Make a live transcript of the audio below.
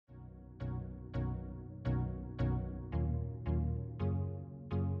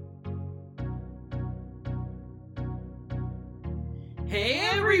Hey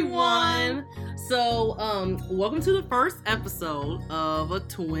everyone! So, welcome to the first episode of A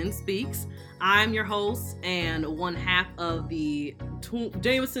Twin Speaks. I'm your host and one half of the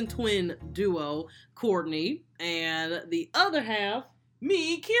Jameson twin duo, Courtney, and the other half,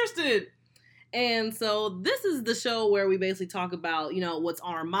 me, Kirsten. And so this is the show where we basically talk about, what's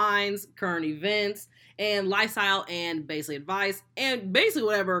on our minds, current events, and lifestyle, and basically advice, and basically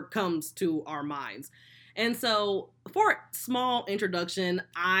whatever comes to our minds. And so, for a small introduction,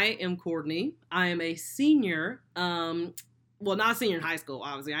 I am Courtney. I am a senior. Well, not a senior in high school,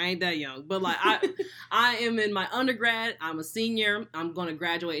 obviously. I ain't that young. But, I am in my undergrad. I'm a senior. I'm going to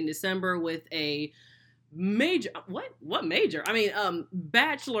graduate in December with a major. What major? I mean,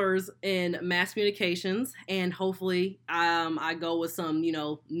 bachelor's in mass communications. And hopefully, I go with some,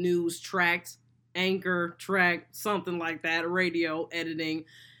 news tracks, anchor track, something like that, radio editing,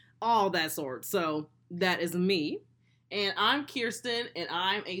 all that sort. So that is me. And I'm Kirsten, and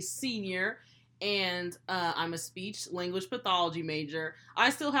I'm a senior, and I'm a speech language pathology major. I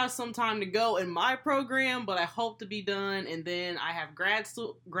still have some time to go in my program, but I hope to be done, and then I have grad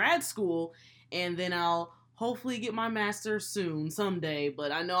school, and then I'll hopefully get my master's soon, someday,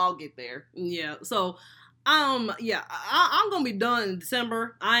 but I know I'll get there. Yeah, so I'm gonna be done in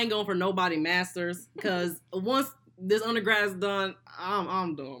December. I ain't going for nobody masters, because once this undergrad is done,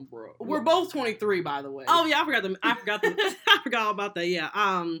 I'm done, bro. We're both 23, by the way. Oh yeah, I forgot all about that. Yeah.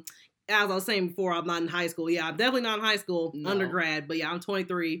 As I was saying before, I'm not in high school. Yeah, I'm definitely not in high school, undergrad. But yeah, I'm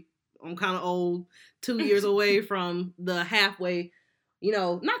 23. I'm kind of old. 2 years away from the halfway.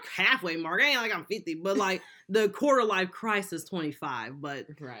 Not halfway mark. I ain't like I'm 50, but like the quarter life crisis 25. But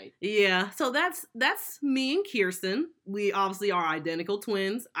right. Yeah. So that's me and Kirsten. We obviously are identical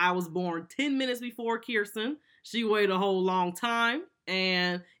twins. I was born 10 minutes before Kirsten. She waited a whole long time.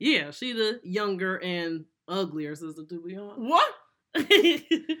 And yeah, she the younger and uglier sister, to be honest. What?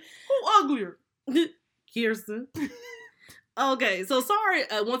 Who uglier? Kirsten. Okay, so sorry,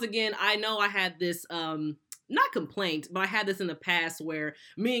 once again, I know I had this, not complaint, but I had this in the past where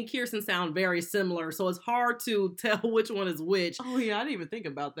me and Kirsten sound very similar, so it's hard to tell which one is which. Oh yeah, I didn't even think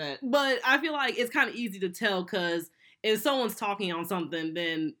about that. But I feel like it's kind of easy to tell, because if someone's talking on something,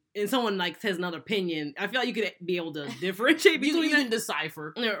 then and someone like says another opinion, I feel like you could be able to differentiate between you can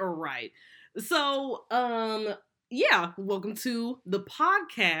decipher. Right. So, yeah, welcome to the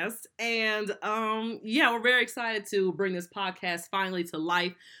podcast. And yeah, we're very excited to bring this podcast finally to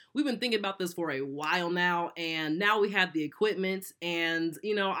life. We've been thinking about this for a while now, and now we have the equipment, and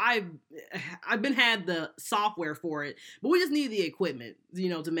I've been had the software for it, but we just need the equipment,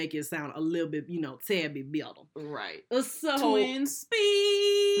 to make it sound a little bit, tad bit better. Right. So Twin Speaks.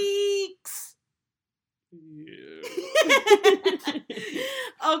 Yeah.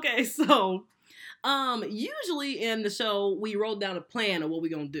 Okay, so usually in the show we wrote down a plan of what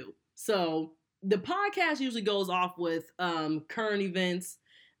we're gonna do. So the podcast usually goes off with current events,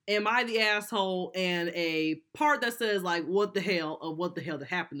 am I the asshole, and a part that says like what the hell that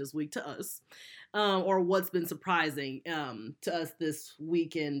happened this week to us, or what's been surprising to us this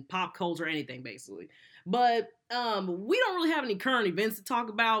week in pop culture, anything basically. But we don't really have any current events to talk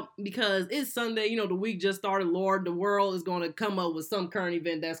about because it's Sunday. The week just started. Lord, the world is going to come up with some current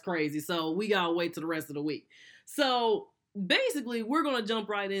event that's crazy. So we got to wait till the rest of the week. So basically, we're going to jump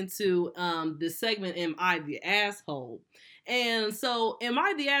right into this segment, Am I the Asshole? And so, Am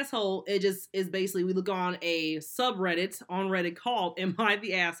I the Asshole? It just is basically, we look on a subreddit on Reddit called Am I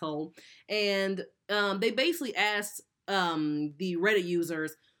the Asshole? And they basically asked the Reddit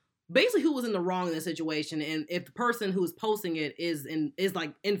users basically who was in the wrong in the situation, and if the person who is posting it is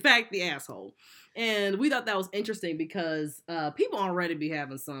like in fact the asshole. And we thought that was interesting because people on Reddit be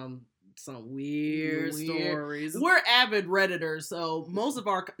having some weird stories. We're avid Redditors, so most of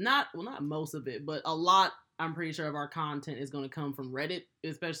our not most of it, but a lot, I'm pretty sure, of our content is going to come from Reddit,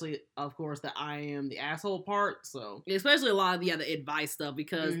 especially of course the I am the asshole part. So especially a lot of the advice stuff,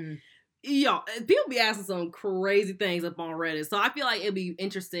 because people be asking some crazy things up on Reddit. So I feel like it'd be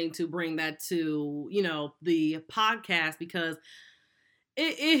interesting to bring that to, the podcast, because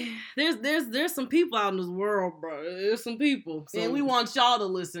there's some people out in this world, bro. There's some people. So. And we want y'all to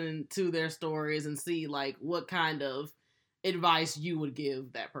listen to their stories and see like what kind of advice you would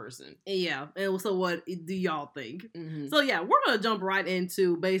give that person. Yeah. And so what do y'all think? Mm-hmm. So yeah, we're going to jump right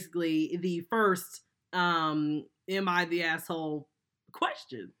into basically the first Am I the Asshole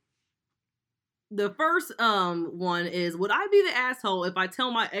question. The first one is, would I be the asshole if I tell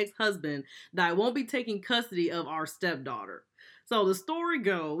my ex-husband that I won't be taking custody of our stepdaughter? So the story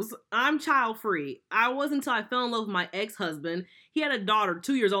goes, I'm child free. I was until I fell in love with my ex-husband. He had a daughter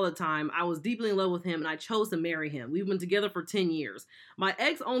 2 years old at the time. I was deeply in love with him and I chose to marry him. We've been together for 10 years. My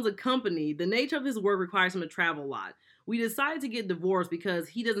ex owns a company. The nature of his work requires him to travel a lot. We decided to get divorced because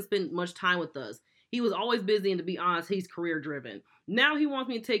he doesn't spend much time with us. He was always busy and to be honest, he's career driven. Now he wants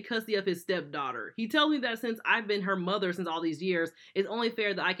me to take custody of his stepdaughter. He tells me that since I've been her mother since all these years, it's only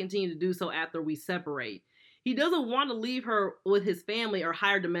fair that I continue to do so after we separate. He doesn't want to leave her with his family or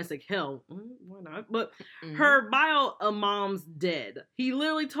hire domestic help. Why not? But her bio mom's dead. He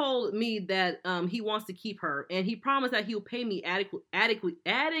literally told me that he wants to keep her, and he promised that he'll pay me adequately.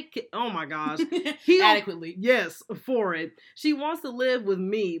 Oh my gosh, adequately. Yes, for it. She wants to live with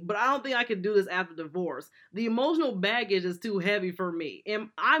me, but I don't think I could do this after divorce. The emotional baggage is too heavy for me, and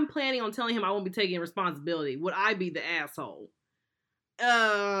I'm planning on telling him I won't be taking responsibility. Would I be the asshole?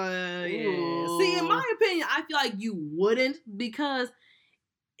 Yeah. Ooh. See, in my opinion, I feel like you wouldn't because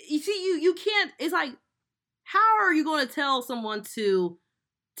you see, you can't. It's like, how are you going to tell someone to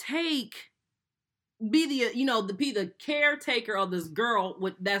be the caretaker of this girl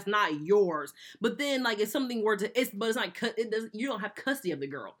that's not yours? But then, like, if something were to, it's not. You don't have custody of the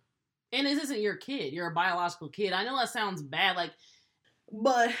girl, and this isn't your kid. You're a biological kid. I know that sounds bad, like.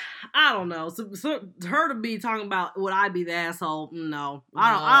 But I don't know. So her to be talking about would I be the asshole? No,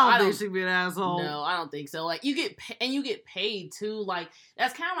 I don't think she'd be an asshole. No, I don't think so. Like you get paid too. Like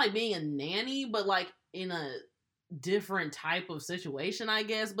that's kind of like being a nanny, but like in a different type of situation, I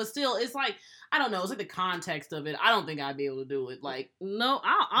guess. But still, it's like I don't know. It's like the context of it. I don't think I'd be able to do it. Like no,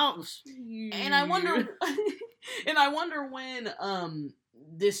 I don't. And I wonder, when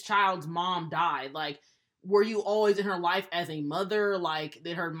this child's mom died, like. Were you always in her life as a mother? Like,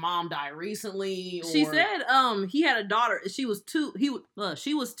 did her mom die recently? Or... She said, he had a daughter. She was 2.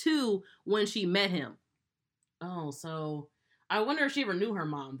 She was 2 when she met him. Oh, so I wonder if she ever knew her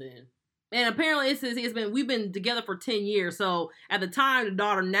mom then. And apparently, we've been together for 10 years. So at the time, the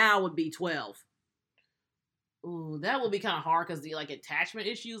daughter now would be 12. Ooh, that would be kind of hard because the like attachment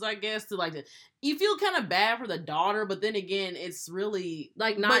issues, I guess. You feel kind of bad for the daughter, but then again, it's really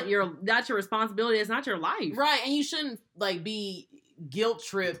like not your responsibility. It's not your life, right? And you shouldn't like be guilt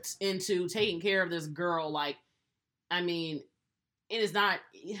tripped into taking care of this girl. Like, I mean, it's not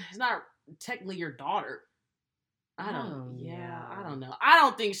technically your daughter. I don't know. I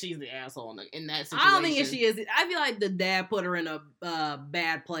don't think she's the asshole in that situation. I don't think she is. I feel like the dad put her in a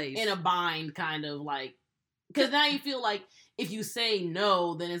bad place, in a bind, kind of like. Because now you feel like if you say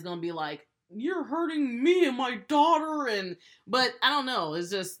no, then it's going to be like, you're hurting me and my daughter. But I don't know. It's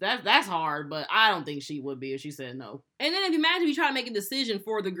just, that's hard. But I don't think she would be if she said no. And then imagine if you try to make a decision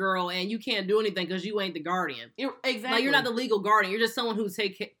for the girl and you can't do anything because you ain't the guardian. Exactly. Like you're not the legal guardian. You're just someone who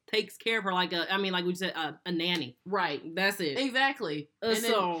takes care of her like we said, a nanny. Right. That's it. Exactly. And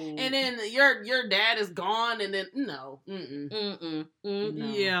then your dad is gone and then, no. No.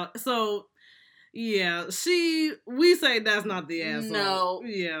 Yeah. So... Yeah, we say that's not the asshole. No.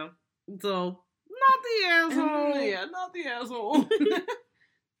 Yeah. So, not the asshole. Yeah, not the asshole.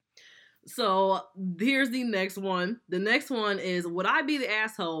 So, here's the next one. The next one is, would I be the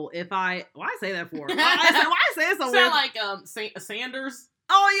asshole if I... Why I say that for? Why I say it so weird? Sound like Sanders?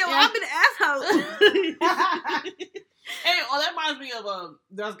 Oh, yeah, well, I've been an asshole. Hey, that reminds me of,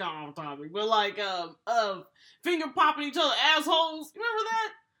 that's gone off topic, but like, finger popping each other assholes. Remember that?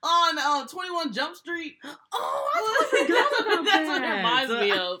 On 21 Jump Street. Oh, I forgot that's what it reminds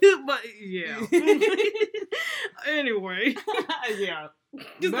me of. But yeah. Anyway. Yeah.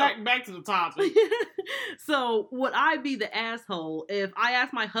 Back to the topic. So, would I be the asshole if I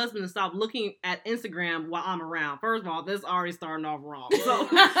asked my husband to stop looking at Instagram while I'm around? First of all, this is already starting off wrong. So,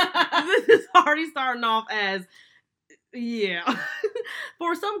 this is already starting off as, yeah.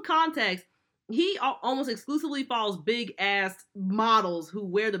 For some context, he almost exclusively follows big-ass models who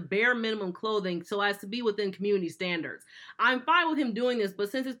wear the bare minimum clothing so as to be within community standards. I'm fine with him doing this, but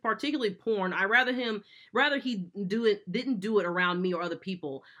since it's particularly porn, I'd rather he didn't do it around me or other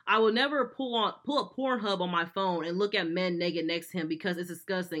people. I will never pull up Pornhub on my phone and look at men naked next to him because it's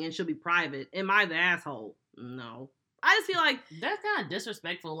disgusting and should be private. Am I the asshole? No. I just feel like that's kind of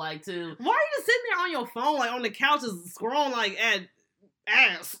disrespectful. Like, to why are you just sitting there on your phone, like on the couch, just scrolling like at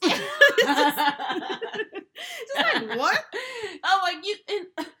ass? Just like, what? Oh, like and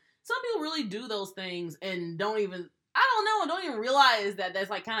some people really do those things and don't even realize that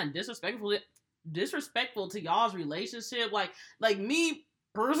that's like kind of disrespectful to y'all's relationship. Like me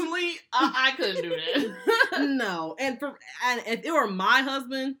personally, I couldn't do that. No. And if it were my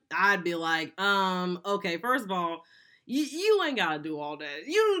husband, I'd be like, okay, first of all, You ain't gotta do all that.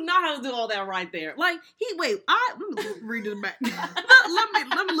 You do not have to do all that right there. Like let me read this back.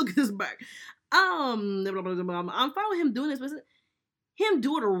 let me look at this back. I'm fine with him doing this, but him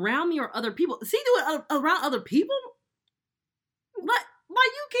do it around me or other people. See, do it around other people. Like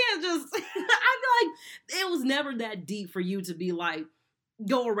you can't just. I feel like it was never that deep for you to be like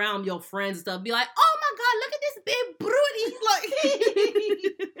go around your friends and stuff. Be like, oh my god, look at this big broody. Like,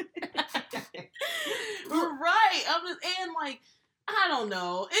 right. I don't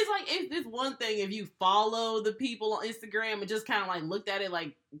know. It's like it's one thing if you follow the people on Instagram and just kind of like looked at it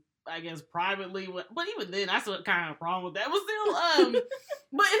like, I guess privately, but even then, that's what kind of wrong with that. But still,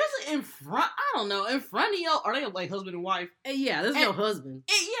 but especially in front, I don't know, in front of are they like husband and wife? Yeah, this is your husband.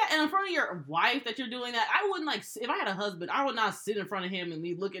 And in front of your wife that you're doing that, I wouldn't like, if I had a husband, I would not sit in front of him and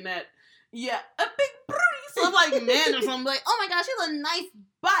be looking at, a big booty. So I'm like, man or something, like, oh my gosh, she has a nice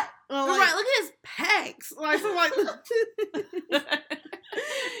butt. Right, look at his pecs. Like, so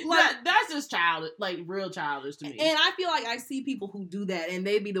like that's just childish, like real childish to me. And I feel like I see people who do that, and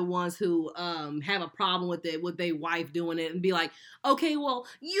they be the ones who have a problem with it, with their wife doing it, and be like, okay, well,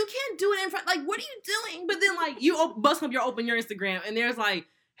 you can't do it in front. Like, what are you doing? But then, like, you bust up open your Instagram, and there's like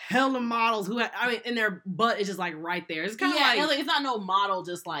hella models who and their butt is just like right there. It's kind of like it's not no model,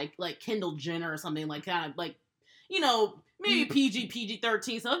 just like Kendall Jenner or something, like kind of like, maybe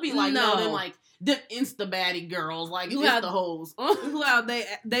PG-13. So it'd be like them like the Insta baddie girls, like who have the hoes, who have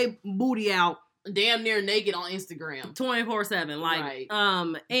they booty out damn near naked on Instagram 24/7, like right.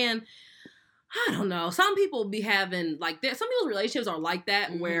 And I don't know. Some people be having some people's relationships are like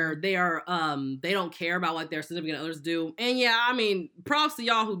that, where they are they don't care about what their significant others do. And yeah, I mean, props to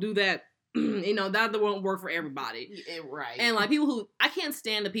y'all who do that. That won't work for everybody. Right. And like people who I can't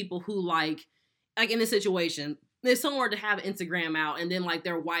stand the people who like in this situation. There's somewhere to have Instagram out, and then like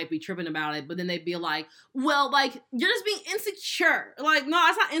their wife be tripping about it, but then they'd be like, "Well, like you're just being insecure." Like, no,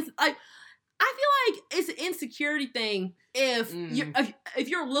 it's not. Like, I feel like it's an insecurity thing if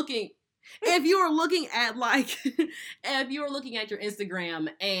you're looking. If you were looking at your Instagram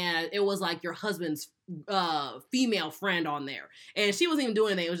and it was like your husband's female friend on there, and she wasn't even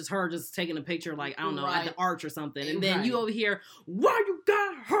doing anything, it was just her just taking a picture, like, I don't know, at the arch or something, and then you over here, why you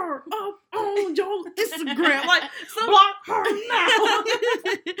got her up on your Instagram? Like, block her now.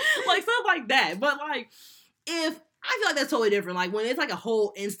 Like, stuff like that. But like, I feel like that's totally different. Like when it's like a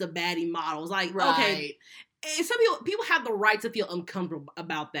whole Insta baddie model, it's like, okay. And some people have the right to feel uncomfortable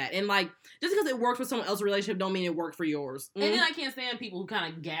about that. And like, just because it works for someone else's relationship don't mean it worked for yours. And then I can't stand people who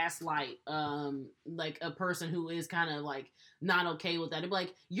kind of gaslight like a person who is kind of like not okay with that. They're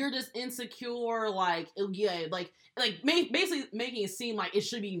like, you're just insecure, like, yeah, like basically making it seem like it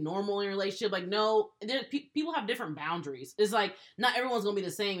should be normal in a relationship. Like, no, people have different boundaries. It's like, not everyone's gonna be the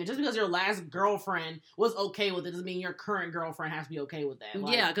same. And just because your last girlfriend was okay with it doesn't mean your current girlfriend has to be okay with that.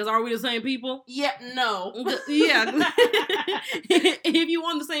 Like, yeah, because are we the same people? Yeah, no. Yeah. If you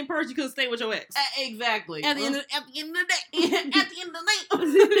want the same person, you could stay with your ex. Exactly. At the end of the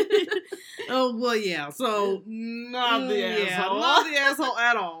day. Oh, well, yeah. So, not the asshole. Not the asshole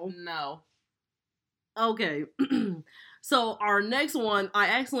at all. No. Okay. So our next one, I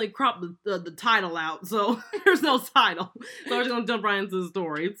accidentally cropped the title out, so there's no title. So we're just gonna jump right into the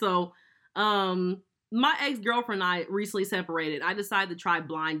story. So, my ex-girlfriend and I recently separated. I decided to try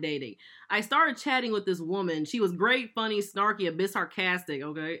blind dating. I started chatting with this woman. She was great, funny, snarky, a bit sarcastic,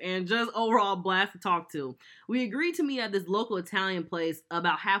 okay, and just overall blast to talk to. We agreed to meet at this local Italian place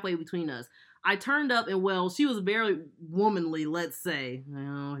about halfway between us. I turned up and, well, she was very womanly, let's say.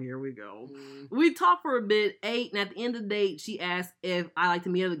 Oh, here we go. We talked for a bit, ate, and at the end of the date, she asked if I like to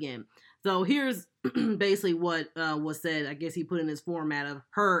meet up again. So here's basically what was said. I guess he put in his format of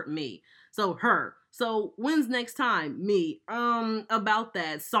her, me. So her. So when's next time? Me. About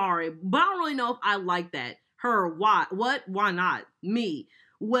that. Sorry, but I don't really know if I like that. Her. Why? What? Why not? Me.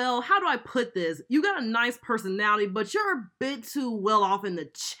 Well, how do I put this? You got a nice personality, but you're a bit too well off in the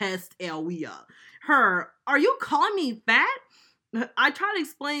chest area. Her. Are you calling me fat? I try to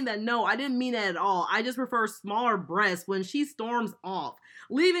explain that no, I didn't mean that at all. I just prefer smaller breasts when she storms off,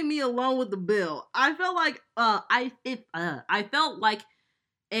 leaving me alone with the bill. I felt like I felt like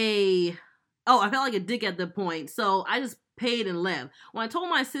a dick at the point, so I just paid and left. When I told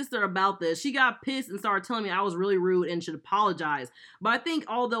my sister about this, she got pissed and started telling me I was really rude and should apologize. But I think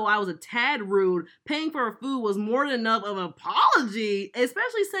although I was a tad rude, paying for her food was more than enough of an apology,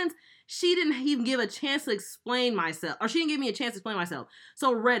 especially since she didn't even give a chance to explain myself. Or she didn't give me a chance to explain myself.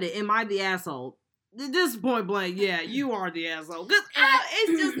 So Reddit, am I the asshole? This point blank, yeah, you are the asshole. Cause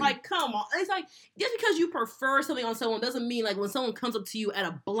it's just like, come on. It's like, just because you prefer something on someone doesn't mean like when someone comes up to you at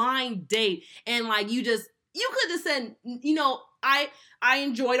a blind date and like you just you could have said, I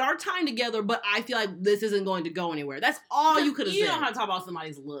enjoyed our time together, but I feel like this isn't going to go anywhere. That's all you could have said. You don't have to talk about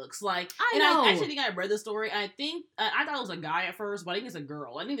somebody's looks. Like, I actually think I read the story, and I think, I thought it was a guy at first, but I think it's a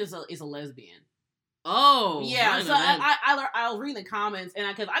girl. I think it's a lesbian. Oh. Yeah, so I was reading the comments, and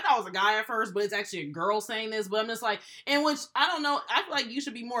because I thought it was a guy at first, but it's actually a girl saying this, but I'm just like, in which, I don't know, I feel like you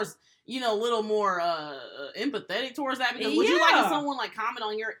should be more, a little more empathetic towards that, because would you like if someone like comment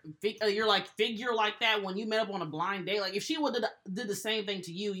on your like figure like that when you met up on a blind date? Like if she would did the same thing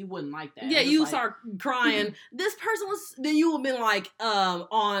to you, you wouldn't like that. Yeah, you start crying. This person was, then you would have been like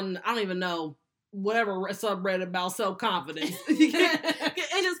on, I don't even know, whatever subreddit about self-confidence. And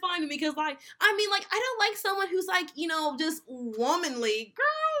it's funny to me because, like, I mean, like, I don't like someone who's like, just womanly.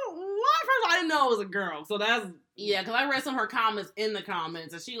 Girl, first I didn't know it was a girl, so that's... Yeah, because I read some of her comments in the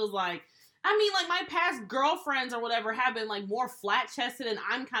comments, and she was like, I mean, like, my past girlfriends or whatever have been, like, more flat-chested, and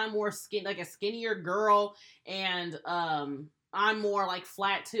I'm kind of more like a skinnier girl, and I'm more, like,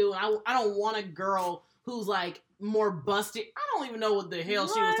 flat, too, and I don't want a girl who's, like, more busted. I don't even know what the hell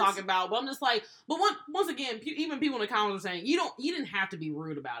she was talking about, but I'm just like, but once again, even people in the comments are saying, you didn't have to be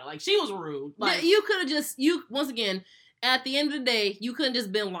rude about it. Like, she was rude. Like, yeah, you could have once again, at the end of the day, you couldn't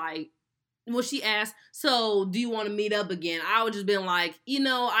just been like, when she asked, so do you want to meet up again? I would just been like,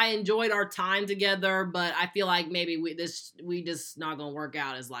 I enjoyed our time together, but I feel like maybe we just not gonna work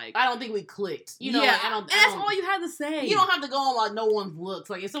out. As like, I don't think we clicked. Yeah, like, that's all you had to say. You don't have to go on like no one's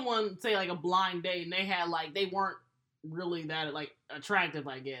looks. Like if someone say like a blind date and they weren't really that like attractive,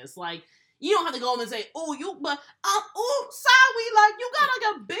 I guess. Like you don't have to go on and say, sorry, like you got like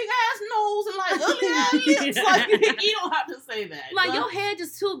a big ass nose and like ugly ass lips. Like you don't have to say that. Like your head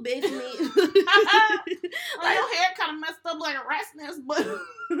just too big for me. Like your hair kind of messed up like a rat's nest, but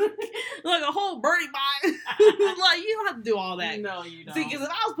like a whole birdie bite. Like you don't have to do all that. No, you don't. See, because if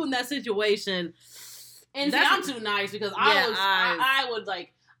I was put in that situation, and see, I'm too nice because I would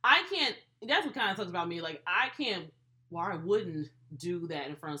like I can't. That's what kind of sucks about me. Like I can't. Well, I wouldn't do that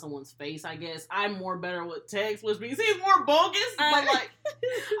in front of someone's face, I guess. I'm more better with text, which means he's more bogus, but like,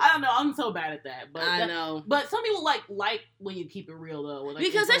 I don't know, I'm so bad at that. But I know. But some people like when you keep it real, though. Like,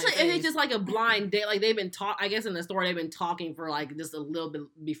 because actually, if it's just like a blind date, like they've been I guess in the story, they've been talking for like just a little bit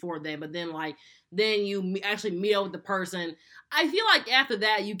before then, but then you actually meet up with the person. I feel like after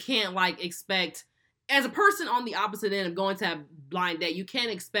that, you can't like expect, as a person on the opposite end of going to a blind date, you can't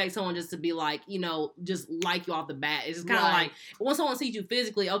expect someone just to be like, just like you off the bat. It's just kind of like, once someone sees you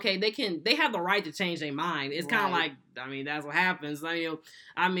physically, okay, they have the right to change their mind. It's kind of like, I mean, that's what happens.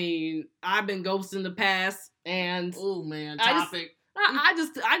 I mean, I've been ghosted in the past, and oh man, topic. I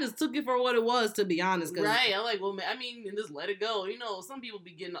just took it for what it was, to be honest. Right, I'm like, well, man, I mean, just let it go. Some people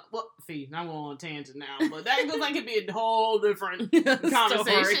be getting, well, see, I'm going on a tangent now, but that goes like, could be a whole different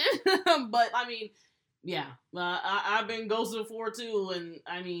conversation. But I mean, yeah, I've been ghosted before too, and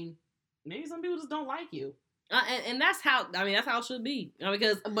I mean, maybe some people just don't like you, and that's how it should be.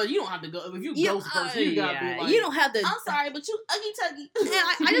 But you don't have to go if you ghost a person. You gotta be like, you don't have to. I'm sorry, but you uggy tuggy.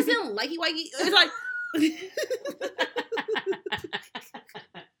 And I just didn't likey wakey. It's like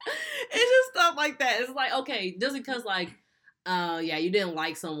it's just stuff like that. It's like, okay, just because like, you didn't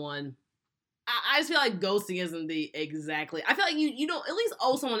like someone. I just feel like ghosting isn't exactly. I feel like you don't at least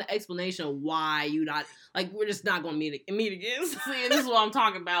owe someone an explanation of why you not like we're just not going to meet again. See, this is what I'm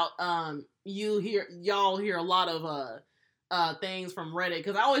talking about. Y'all hear a lot of things from Reddit,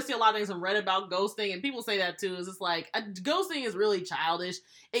 because I always see a lot of things from Reddit about ghosting, and people say that too. Is it's like ghosting is really childish,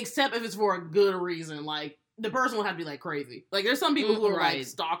 except if it's for a good reason. Like the person will have to be like crazy. Like there's some people who are like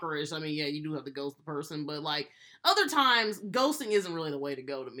stalkerish. I mean, yeah, you do have to ghost the person, but like other times, ghosting isn't really the way to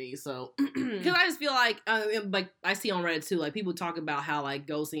go to me. So, because I just feel like I see on Reddit too, like people talk about how like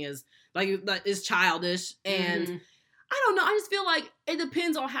ghosting is like is childish, and I don't know. I just feel like it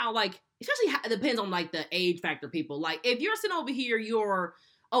depends on how especially it depends on like the age factor. People like if you're sitting over here, you're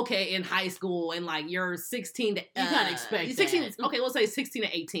okay in high school and like you're 16 to you kind of expect 16 that. Okay, let's say 16 to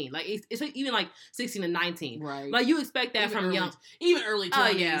 18, like it's even like 16 to 19, right? Like you expect that from even early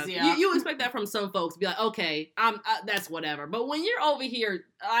 20s. Yeah. You expect that from some folks to be like, okay, that's whatever. But when you're over here,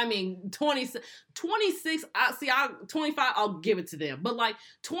 I mean 26, 25, I'll give it to them, but like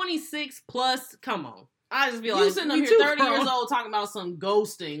 26 plus, come on. I just be like, you sitting up here 30 years old talking about some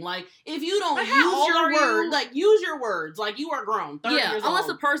ghosting. Like, if you don't use your words, like, use your words. Like, you are grown. 30 years old. Unless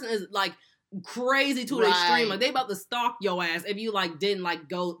the person is, like, crazy to the extreme. Like, they about to stalk your ass if you, like, didn't, like,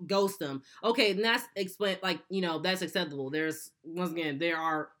 ghost them. Okay, and that's, that's acceptable. Once again, there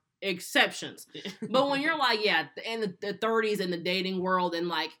are exceptions. But when you're, like, in the 30s in the dating world, and,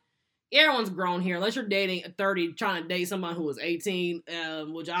 like, everyone's grown here. Unless you're dating a 30, trying to date someone who was 18,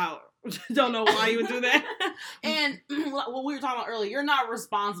 which Don't know why you would do that. And what we were talking about earlier, you're not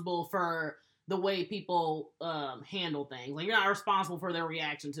responsible for the way people handle things. Like, you're not responsible for their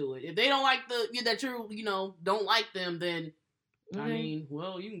reaction to it. If they don't like that you know, don't like them, then I mean,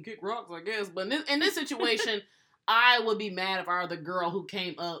 well, you can kick rocks, I guess. But in this situation, I would be mad if I were the girl who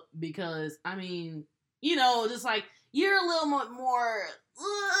came up, because, I mean, you know, just like, you're a little more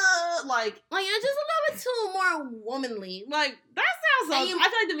like just a little bit too more womanly. Like, that sounds so. I feel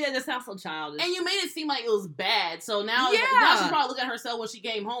like to me that just sounds so childish. And you made it seem like it was bad. So now, now she's probably looking at herself when she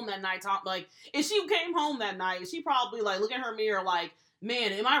came home that night. Like, if she came home that night, she probably like look at her mirror like,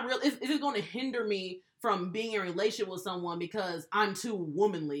 man, am I real? Is it going to hinder me from being in a relationship with someone because I'm too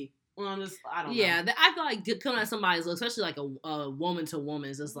womanly? Well, I don't know. Yeah, I feel like coming at somebody's look, especially like a woman to woman,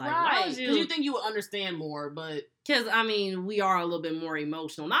 is just like, right? Because you think you would understand more, but because I mean, we are a little bit more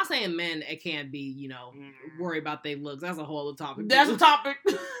emotional. Not saying men can't be, you know, worry about their looks. That's a whole other topic. That's a topic.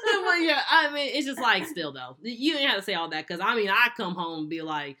 But yeah, I mean, it's just like still though, you didn't have to say all that, because I mean, I come home and be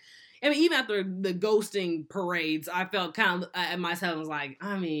like. I mean, even after the ghosting parades, I felt kind of at myself. I was like,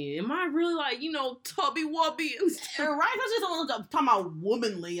 I mean, am I really like, you know, tubby wubby and stuff? Right? That's just talking about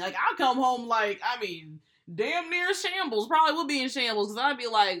womanly. Like, I come home like, I mean, damn near shambles. Probably would be in shambles, because I'd be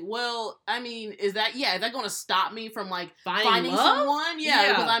like, well, I mean, is that going to stop me from like finding someone?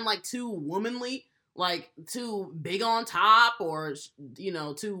 Yeah, because I'm like too womanly, like too big on top, or you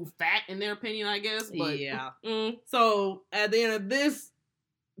know, too fat in their opinion, I guess. But yeah. So at the end of this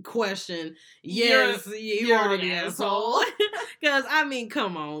question, yes, you are the asshole. Because I mean,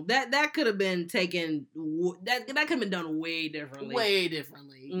 come on, that could have been taken. That could have been done way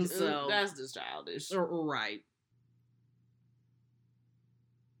differently. So that's just childish, right?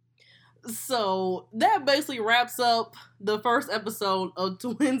 So that basically wraps up the first episode of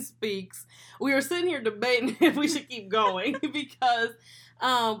Twin Speaks. We were sitting here debating if we should keep going because.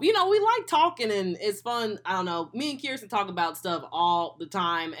 You know, we like talking and it's fun. I don't know. Me and Kirsten talk about stuff all the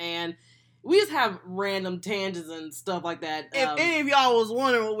time, and we just have random tangents and stuff like that. If any of y'all was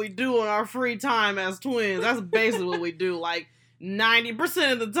wondering what we do on our free time as twins, that's basically what we do. Like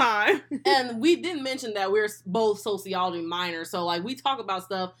 90% of the time. And we didn't mention that we're both sociology minors, so like we talk about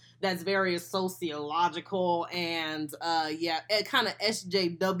stuff that's very sociological and kind of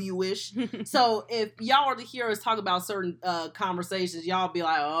SJW-ish. So if y'all were to hear us talk about certain conversations, y'all be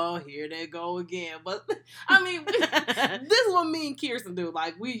like, oh, here they go again. But I mean, this is what me and Kirsten do.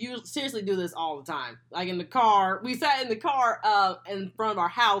 Like, we seriously do this all the time. Like, in the car, we sat in the car in front of our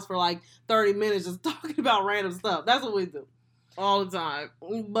house for like 30 minutes just talking about random stuff. That's what we do all the time.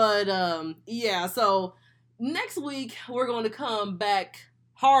 But yeah, so next week we're going to come back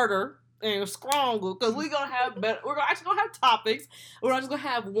harder and stronger, because we're actually gonna have topics. We're not just gonna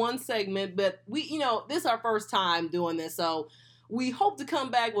have one segment, but this is our first time doing this, so we hope to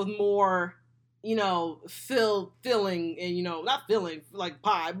come back with more, filling and not filling like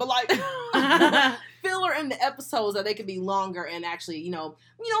pie, but like filler in the episodes, that they could be longer and actually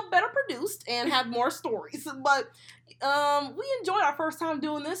better produced and have more stories. But we enjoyed our first time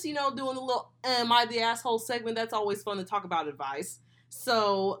doing this, doing the little Am I the Asshole segment. That's always fun to talk about advice.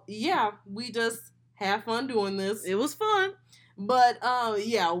 So, yeah, we just have fun doing this. It was fun. But,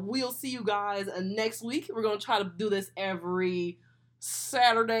 yeah, we'll see you guys next week. We're going to try to do this every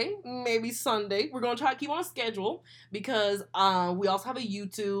Saturday, maybe Sunday. We're going to try to keep on a schedule because we also have a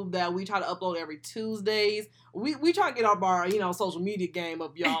YouTube that we try to upload every Tuesdays. We try to get our social media game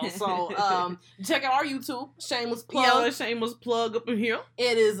up, y'all. So check out our YouTube. Shameless plug. Yeah, shameless plug up in here.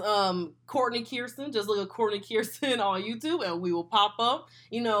 It is Courtney Kirsten. Just look at Courtney Kirsten on YouTube and we will pop up.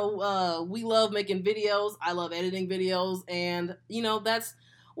 We love making videos. I love editing videos, and that's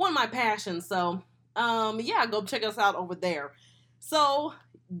one of my passions. So yeah, go check us out over there. So,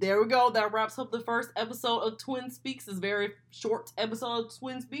 there we go. That wraps up the first episode of Twin Speaks. It's a very short episode of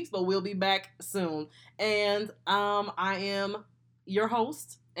Twin Speaks, but we'll be back soon. And I am your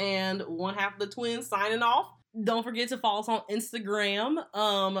host and one half of the twins signing off. Don't forget to follow us on Instagram.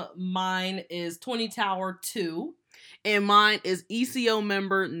 Mine is 20Tower2. And mine is ECO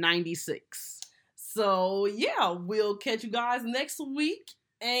member 96. So, yeah, we'll catch you guys next week.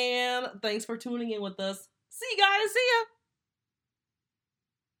 And thanks for tuning in with us. See you guys. See ya.